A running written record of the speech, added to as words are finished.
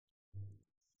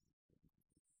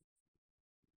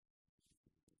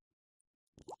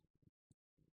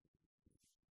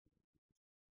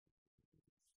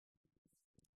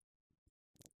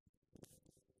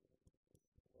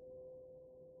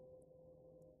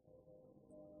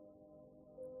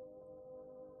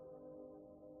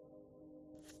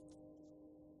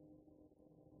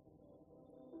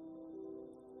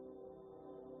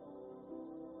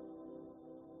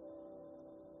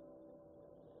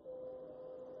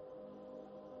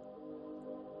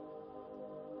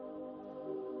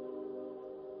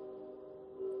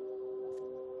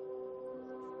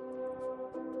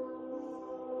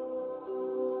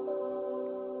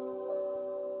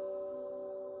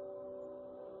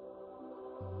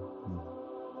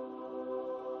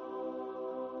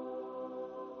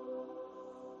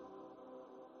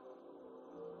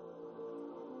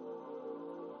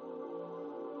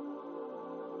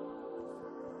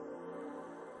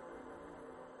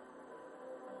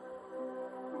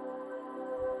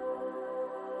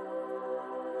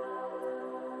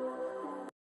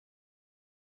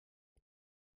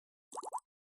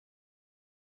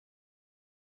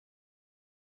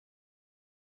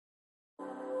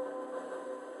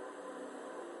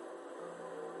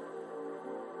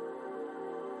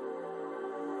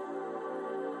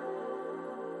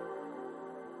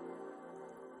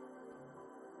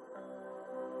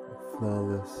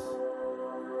Flawless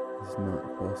is not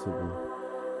possible.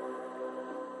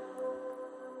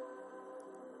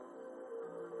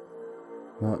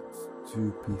 Not two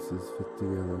pieces fit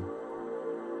together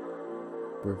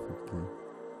perfectly,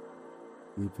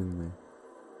 evenly,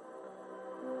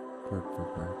 part for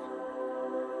part.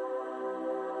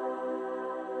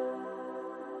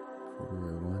 For we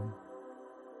are one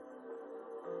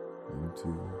and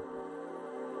two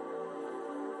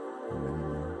and many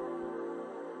more.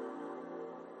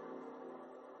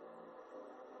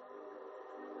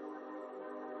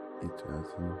 Each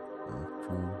atom,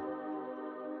 electron,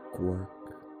 quark,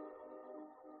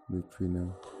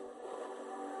 neutrino,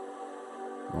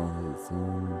 all has its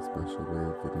own special way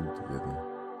of fitting together.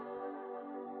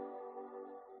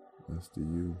 As do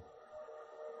you,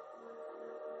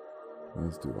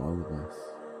 as do all of us.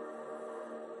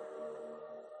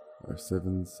 Our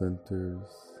 7 centers,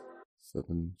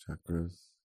 7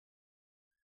 chakras,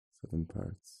 7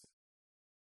 parts,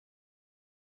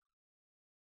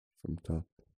 from top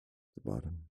to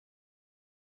bottom.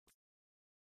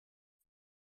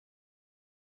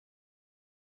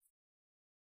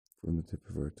 From the tip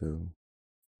of our toe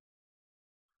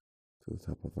to the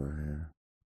top of our hair.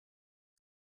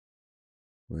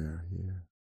 We are here.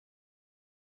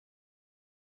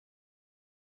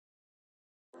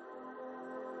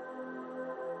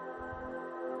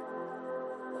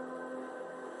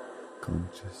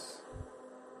 Conscious.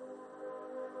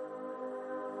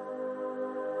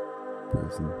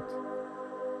 Present.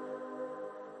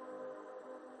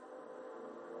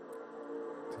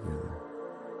 Together.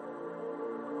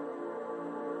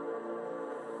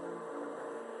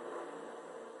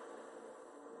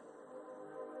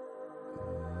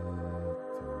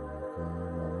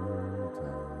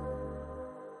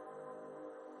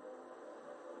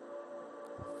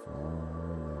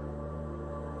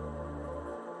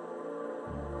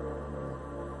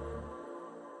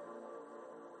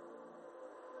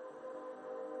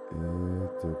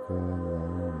 It took a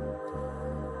long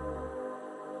time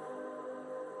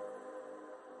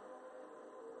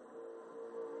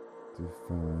to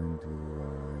find who I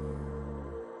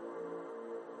am.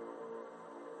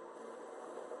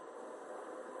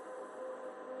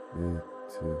 It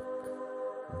took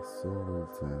a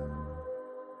sultan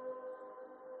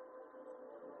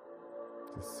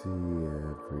to see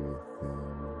everything.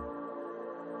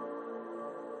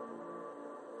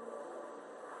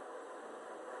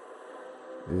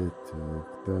 It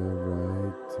took the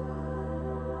right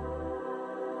time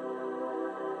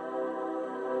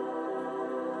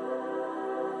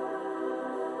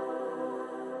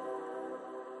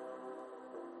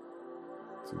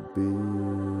to be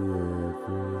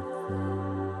everything.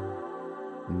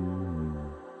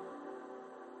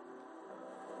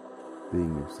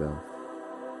 Being yourself,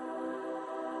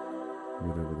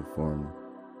 whatever the form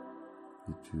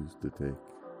you choose to take.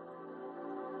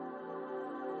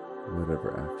 Whatever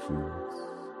actions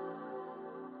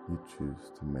you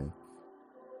choose to make,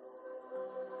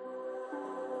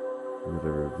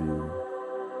 whatever view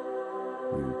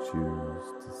you choose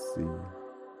to see,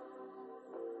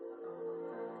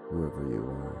 whoever you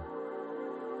are,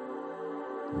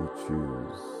 you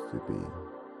choose to be.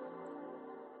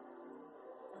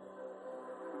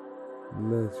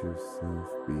 Let yourself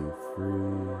be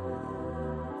free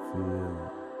and feel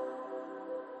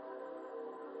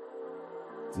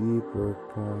deeper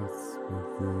parts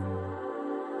within.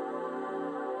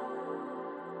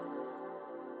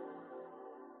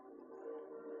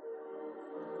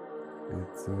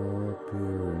 It's all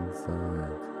pure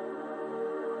inside,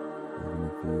 even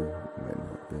if you might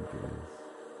not think it is.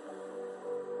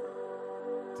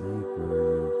 Deeper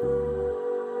you go,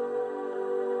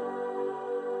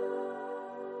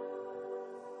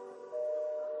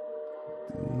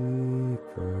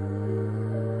 deeper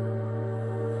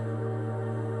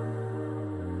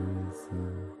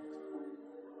inside.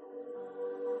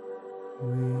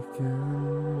 We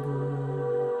can go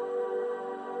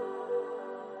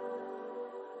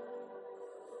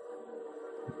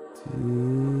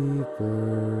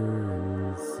deeper.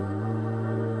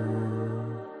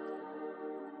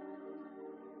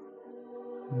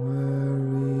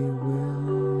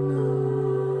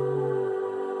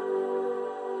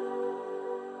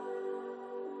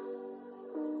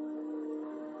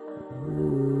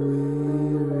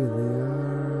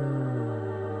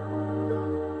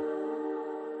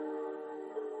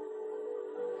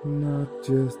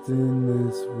 just in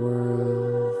this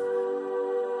world.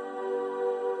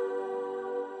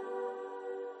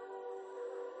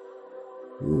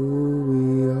 Who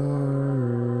we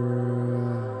are,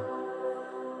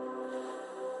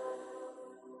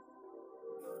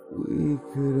 we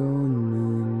could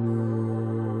only know,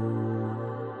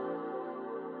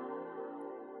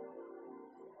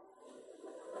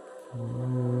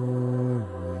 or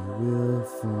we will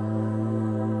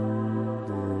find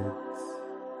it,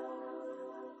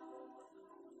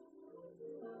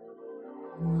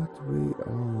 what we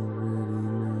already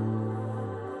know.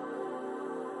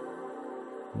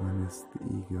 Minus the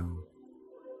ego,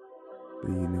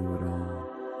 that you know it all,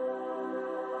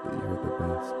 that you're the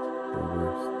best, the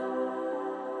worst,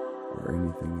 or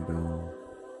anything at all.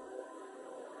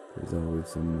 There's always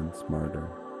someone smarter,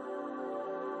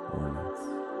 or less,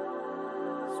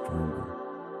 stronger,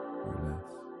 or less,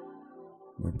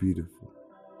 more beautiful,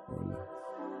 or less.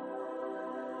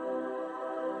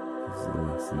 This is the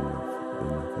lesson of the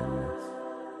nothingness.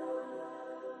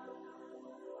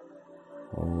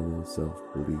 All those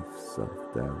self-beliefs,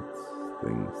 self-doubts,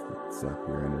 things that sap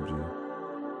your energy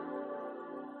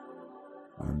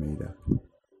are made up.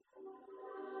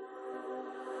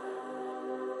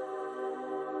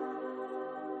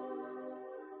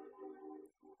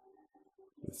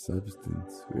 The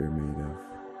substance we are made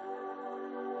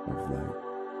of light,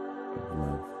 of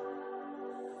love,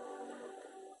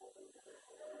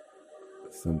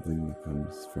 something that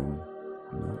comes from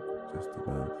not just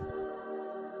above.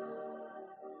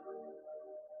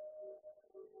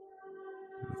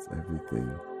 It's everything.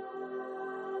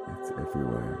 It's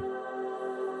everywhere.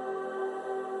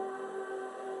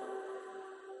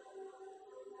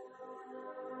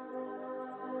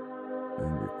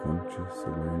 And your conscious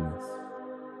awareness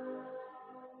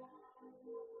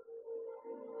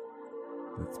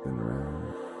that's been around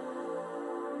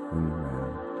and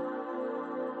around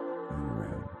and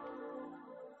around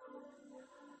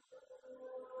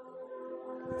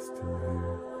is still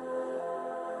here.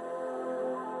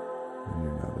 And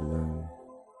you're not alone.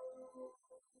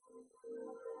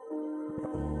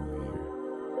 We're all here.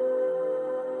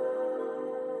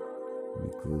 When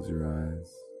you close your eyes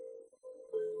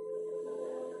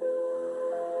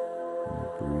and you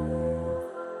breathe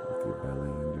with your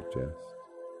belly and your chest,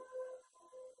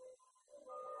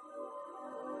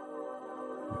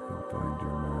 you can find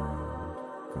your mind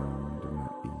calmed and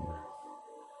at ease,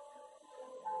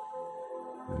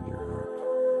 and your heart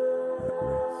at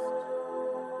rest.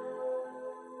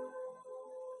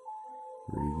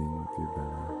 Breathing with your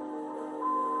belly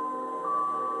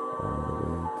all the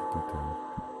way to the top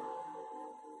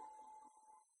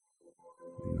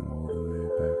and all the way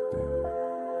back down.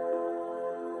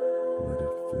 Let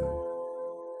it flow,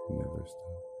 never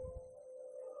stop.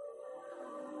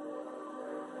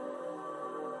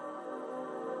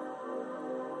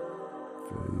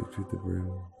 Fill you to the brim.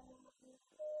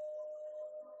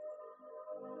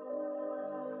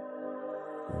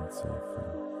 And soften.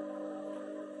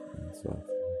 And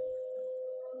soften,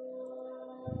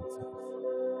 and soften.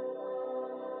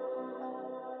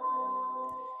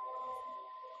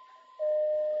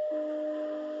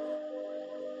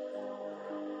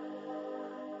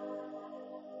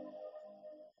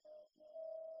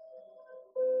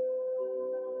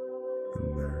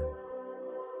 And learn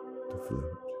to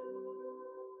float.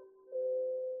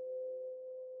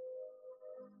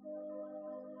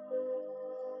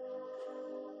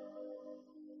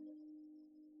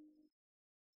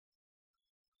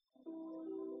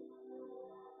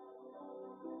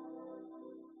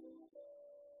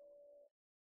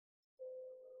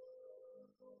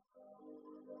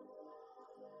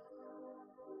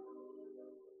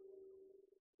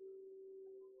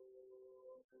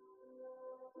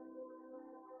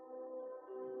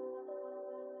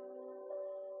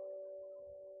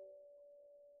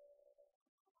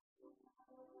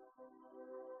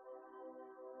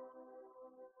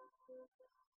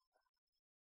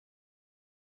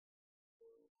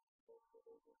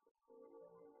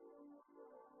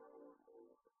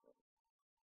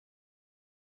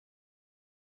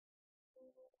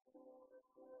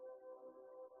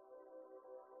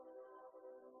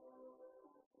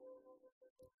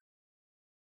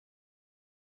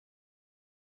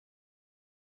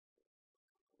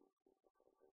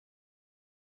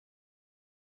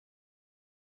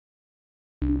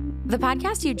 The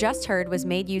podcast you just heard was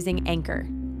made using Anchor.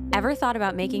 Ever thought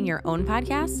about making your own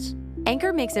podcast?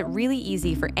 Anchor makes it really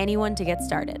easy for anyone to get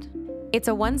started. It's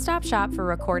a one-stop shop for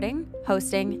recording,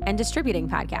 hosting, and distributing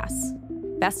podcasts.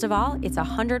 Best of all, it's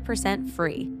 100%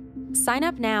 free. Sign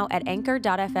up now at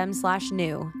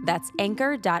anchor.fm/new. That's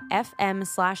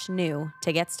anchor.fm/new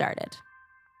to get started.